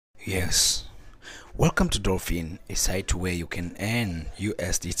Yes. Welcome to Dolphin, a site where you can earn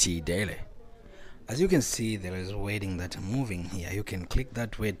USDT daily. As you can see, there is a wording that I'm moving here. You can click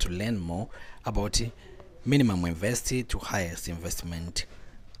that word to learn more about minimum investment to highest investment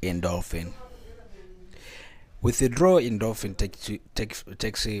in Dolphin. Withdrawal in Dolphin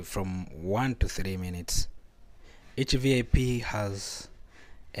takes from 1 to 3 minutes. Each VIP has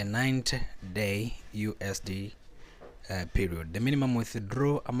a 90-day USD period. The minimum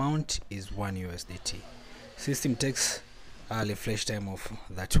withdrawal amount is 1 USDT. System takes early flash time of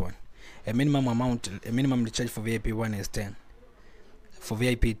that one. A minimum recharge for VIP 1 is 10. For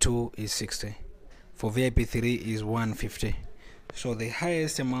VIP 2 is 60. For VIP 3 is 150. So the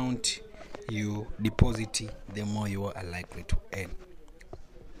highest amount you deposit, the more you are likely to earn.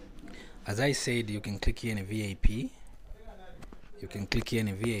 As I said, you can click here in a VIP. You can click here in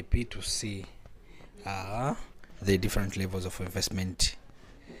a VIP to see the different levels of investment.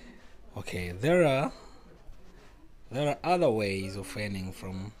 Okay, there are other ways of earning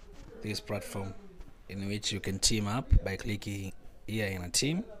from this platform, in which you can team up by clicking here in a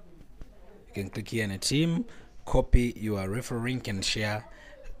team. You can click here in a team, copy your referral link and share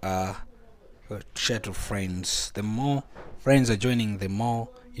to friends. The more friends are joining, the more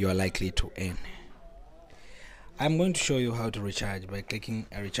you are likely to earn. I'm going to show you how to recharge. By clicking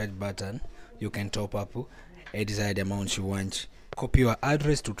a recharge button, you can top up a desired amount you want. Copy your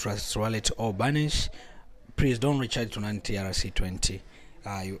address to Trust Wallet or Banish. Please don't recharge to non-TRC20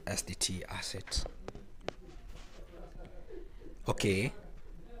 USDT assets. Okay,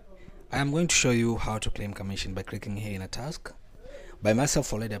 I am going to show you how to claim commission by clicking here in a task. By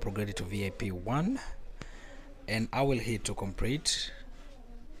myself already I progressed to VIP 1 and I will hit to complete.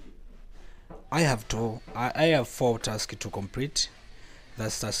 I have 4 tasks to complete.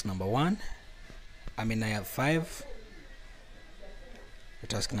 That's task number 1. I have 5.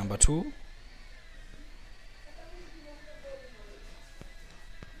 Task number 2.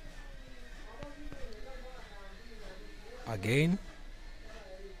 Again.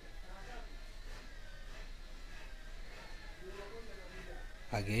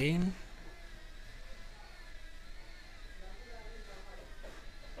 Again.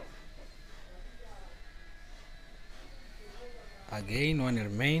 Again, 1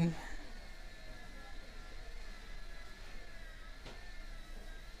 remain.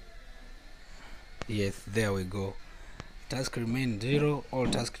 Yes, there we go. Task remain 0. All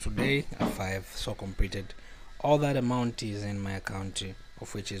tasks today are 5, so completed. All that amount is in my account,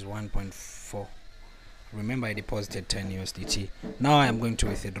 of which is 1.4. Remember, I deposited 10 USDT. Now I am going to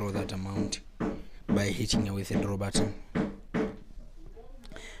withdraw that amount by hitting a withdraw button.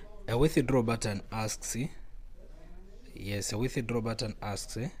 A withdraw button asks, yes, a withdraw button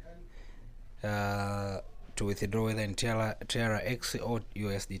asks to withdraw whether in TRX or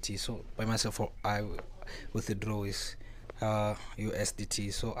USDT. So by myself, I withdraw is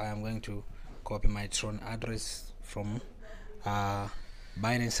USDT. So I am going to copy my Tron address from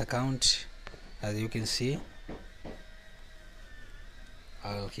Binance account. As you can see,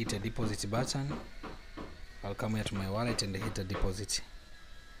 I'll hit a deposit button. I'll come here to my wallet and hit a deposit.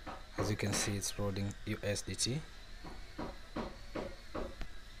 As you can see, it's loading USDT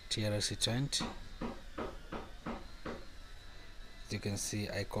TRC20. As you can see,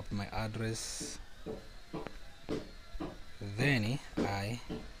 I copy my address, then I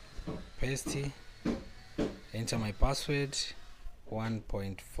paste, enter my password,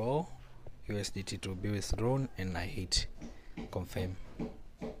 1.4 USDT to be withdrawn, and I hit confirm.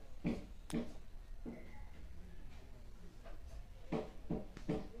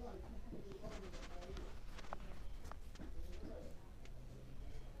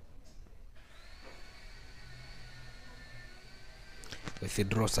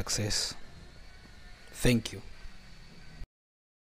 Withdraw success. Thank you.